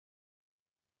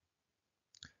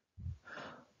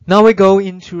Now we go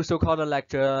into so-called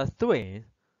lecture 3,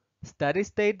 steady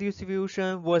state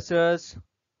diffusion versus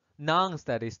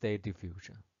non-steady state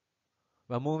diffusion.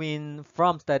 We're moving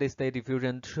from steady state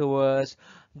diffusion towards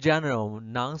general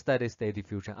non-steady state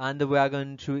diffusion, and we are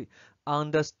going to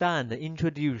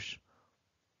introduce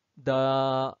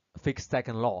the fixed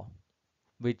second law,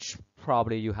 which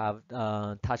probably you have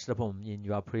touched upon in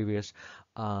your previous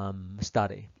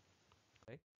study.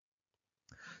 Okay.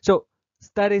 So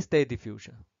steady state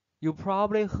diffusion. You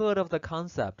probably heard of the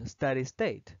concept steady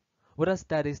state. What does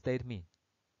steady state mean?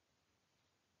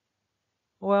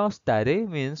 Well, steady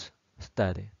means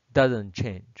steady, doesn't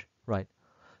change, right?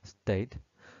 State.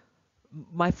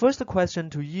 My first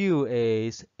question to you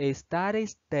is steady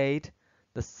state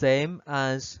the same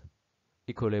as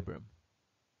equilibrium?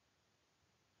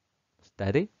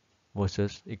 Steady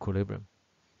versus equilibrium.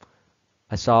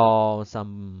 I saw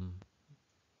some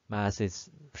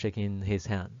masses shaking his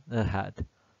head.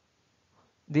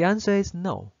 The answer is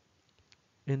no.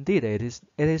 Indeed, it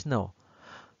is no.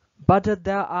 But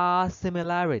there are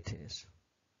similarities.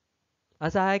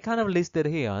 As I kind of listed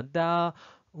here, the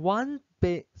one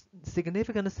big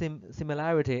significant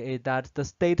similarity is that the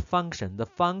state function, the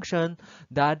function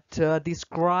that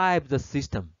describes the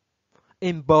system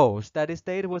in both steady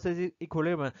state versus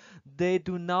equilibrium, they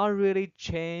do not really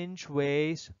change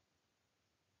with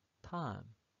time.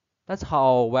 That's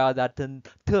how well that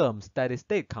term steady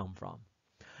state come from.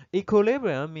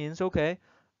 Equilibrium means, okay,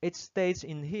 it stays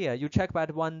in here. You check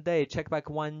back 1 day, check back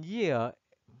 1 year.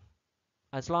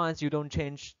 As long as you don't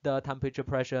change the temperature,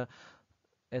 pressure,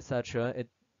 etc.,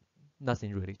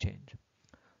 nothing really change.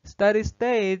 Steady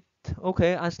state,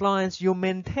 okay, as long as you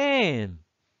maintain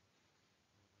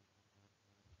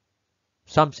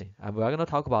something, and we're gonna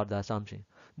talk about that something,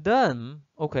 then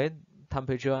okay,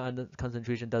 temperature and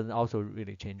concentration doesn't also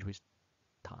really change with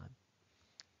time.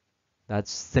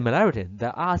 That's similarity.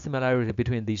 There are similarities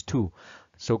between these two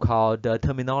so-called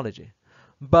terminology.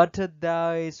 But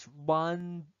there is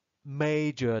one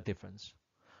major difference,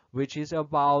 which is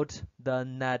about the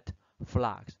net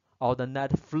flux or the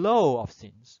net flow of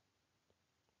things.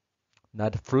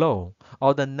 Net flow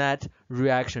or the net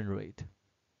reaction rate.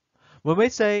 When we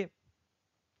say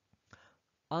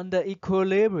under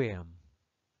equilibrium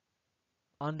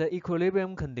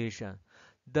condition,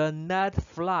 the net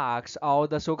flux or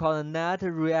the so-called net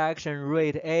reaction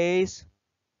rate is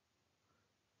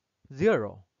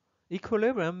 0.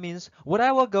 Equilibrium means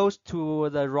whatever goes to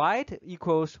the right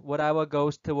equals whatever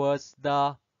goes towards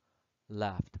the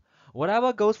left.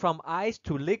 Whatever goes from ice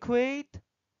to liquid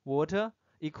water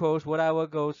equals whatever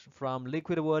goes from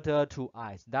liquid water to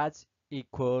ice. That's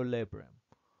equilibrium.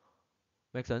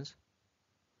 Make sense?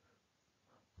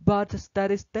 But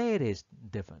steady state is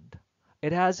different.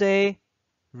 It has a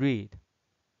read.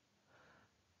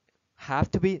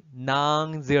 Have to be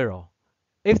non-zero.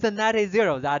 If the net is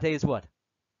 0, that is what?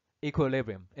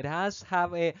 Equilibrium. It has to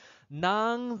have a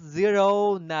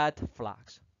non-zero net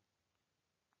flux.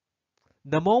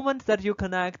 The moment that you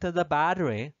connect the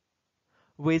battery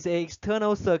with an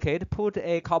external circuit, put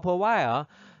a copper wire,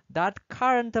 that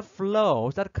current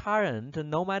flows, that current,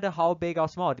 no matter how big or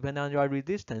small, depending on your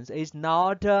resistance, is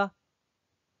not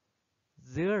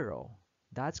 0.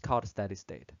 That's called steady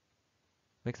state.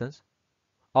 Make sense?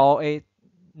 Or a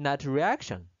net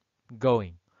reaction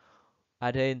going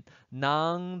at a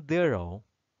non-zero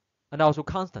and also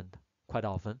constant, quite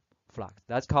often, flux.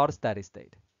 That's called steady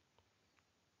state.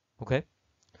 Okay?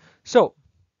 So,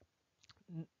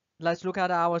 let's look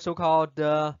at our so-called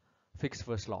fixed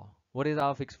first law. What is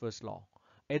our fixed first law?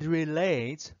 It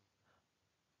relates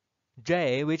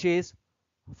J, which is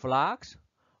flux,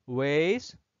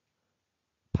 with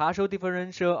partial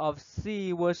differential of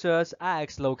C versus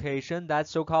X location, that's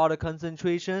so-called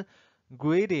concentration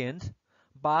gradient,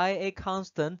 by a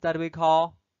constant that we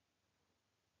call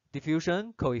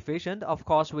diffusion coefficient. Of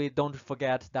course, we don't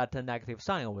forget that negative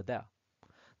sign over there.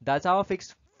 That's our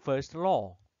fixed first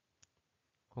law.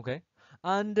 Okay,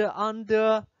 and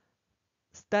under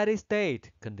steady state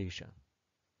condition,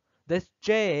 this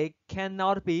J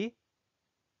cannot be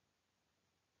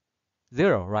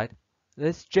 0, right?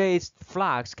 This J's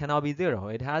flux cannot be 0.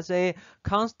 It has a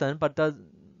constant but does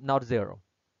not 0.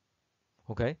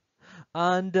 Okay,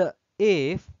 and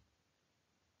if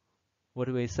what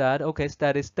we said, okay,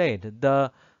 steady state,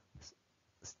 the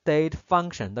state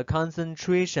function, the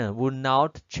concentration will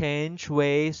not change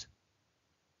with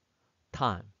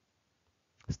time.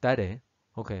 Steady,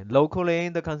 okay, locally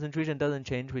the concentration doesn't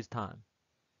change with time.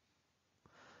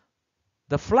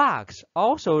 The flux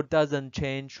also doesn't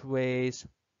change with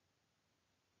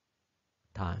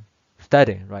time.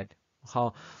 Steady, right?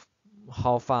 How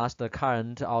how fast the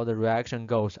current or the reaction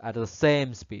goes at the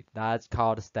same speed. That's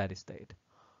called steady state.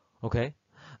 Okay,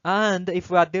 and if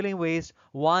we are dealing with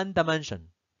one dimension,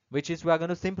 which is we are going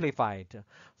to simplify it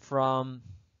from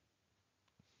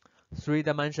 3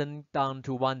 dimension down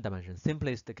to 1 dimension,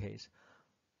 simplest case.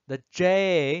 The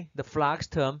J, the flux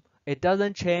term, it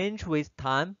doesn't change with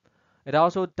time. It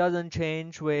also doesn't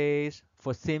change with,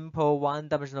 for simple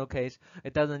one-dimensional case,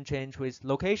 it doesn't change with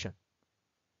location.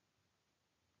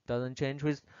 Doesn't change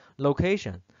with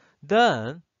location.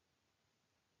 Then,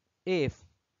 if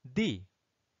D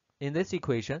in this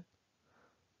equation,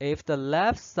 if the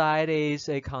left side is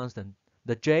a constant,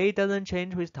 the J doesn't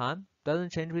change with time,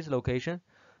 doesn't change with location.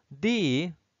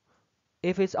 D,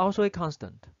 if it's also a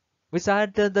constant, we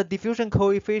said the diffusion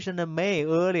coefficient may,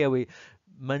 earlier we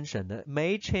mentioned,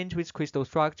 may change with crystal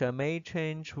structure, may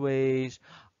change with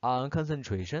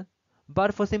concentration.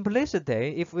 But for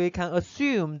simplicity, if we can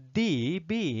assume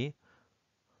dB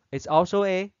is also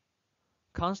a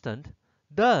constant,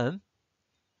 then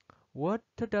what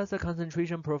does the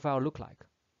concentration profile look like?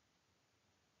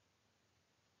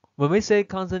 When we say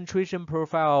concentration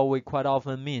profile, we quite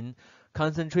often mean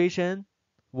concentration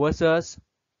versus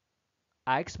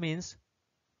X means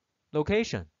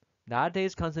location. That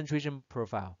is concentration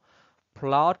profile.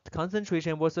 Plot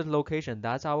concentration versus location.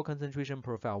 That's our concentration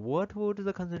profile. What would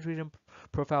the concentration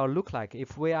profile look like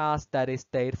if we are steady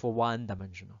state for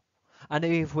one-dimensional? And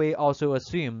if we also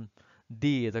assume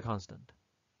D is a constant.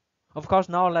 Of course,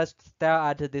 now let's stare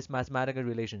at this mathematical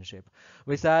relationship.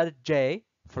 We said J,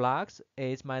 flux,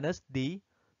 is minus D,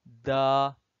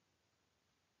 the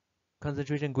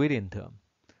concentration gradient term.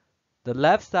 The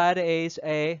left side is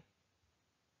a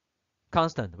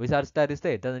constant. We said steady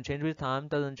state, doesn't change with time,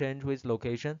 doesn't change with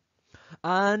location.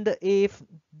 And if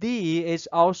D is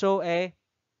also a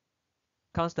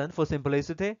constant for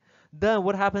simplicity, then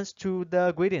what happens to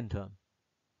the gradient term?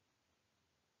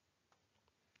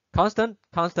 Constant,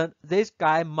 constant. This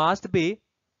guy must be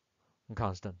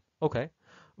constant. Okay,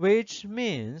 which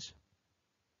means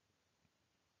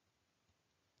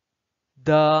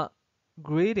the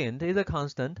gradient is a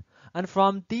constant, and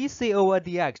from dc over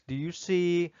dx, do you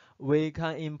see we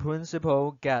can in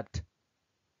principle get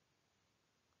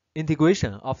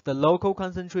integration of the local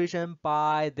concentration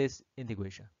by this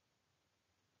integration?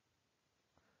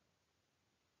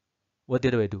 What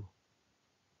did we do?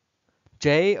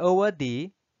 J over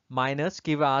D minus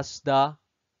give us the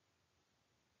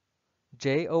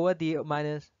J over D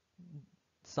minus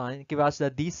sign give us the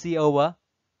dc over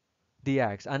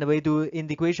dx, and we do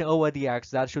integration over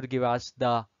dx, that should give us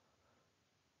the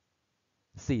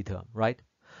c term, right?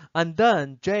 And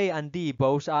then J and D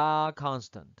both are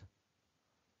constant.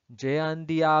 J and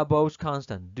D are both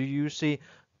constant. Do you see,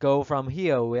 go from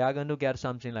here, we are going to get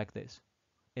something like this,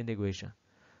 integration.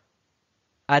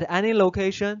 At any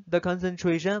location, the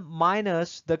concentration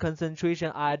minus the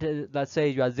concentration at, let's say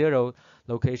you are 0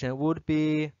 location, would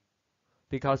be,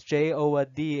 because J over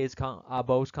D are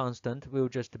both constant, will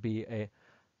just be a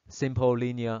simple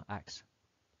linear x.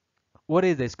 What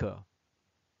is this curve?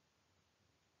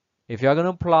 If you're going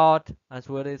to plot as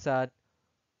what is said,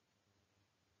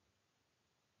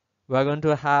 we're going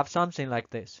to have something like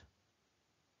this.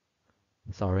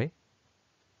 Sorry.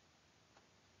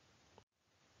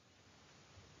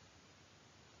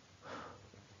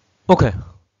 Okay.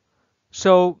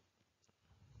 So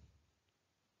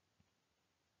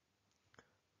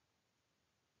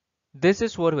this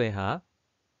is what we have.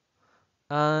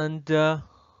 And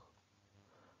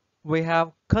we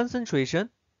have concentration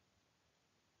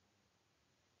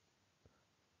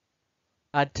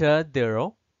at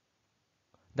 0.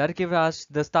 That gives us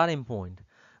the starting point.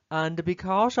 And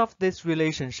because of this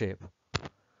relationship,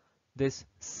 this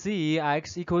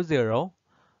Cx equals 0,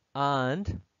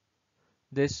 and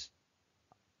this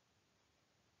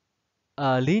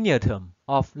linear term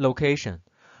of location,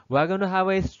 we're going to have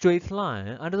a straight line,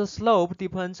 and the slope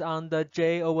depends on the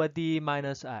J over D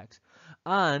minus X.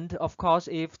 And of course,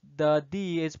 if the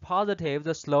D is positive,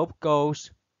 the slope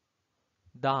goes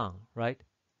down, right?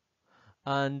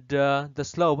 And the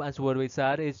slope, as what we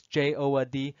said, is J over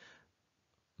D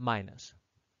minus.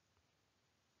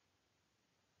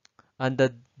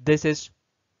 And this is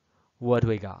what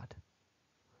we got.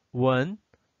 One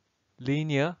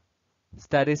linear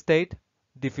steady state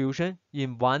diffusion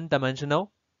in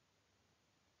one-dimensional.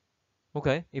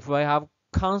 Okay, if we have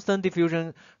constant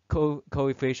diffusion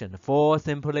coefficient for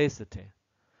simplicity,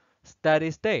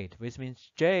 steady state, which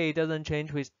means J doesn't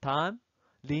change with time,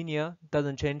 linear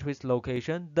doesn't change with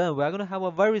location, then we're going to have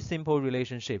a very simple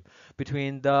relationship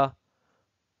between the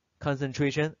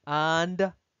concentration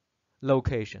and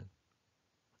location.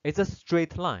 It's a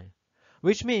straight line.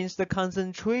 which means the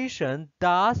concentration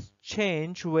does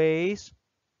change with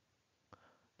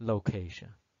location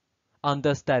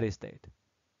under steady state.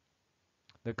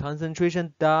 The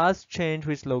concentration does change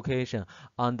with location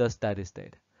under steady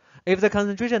state. If the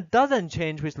concentration doesn't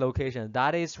change with location,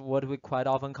 that is what we quite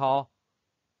often call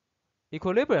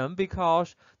equilibrium,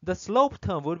 because the slope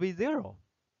term would be 0.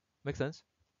 Make sense?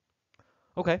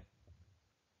 Okay.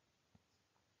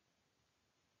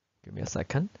 Give me a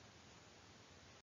second.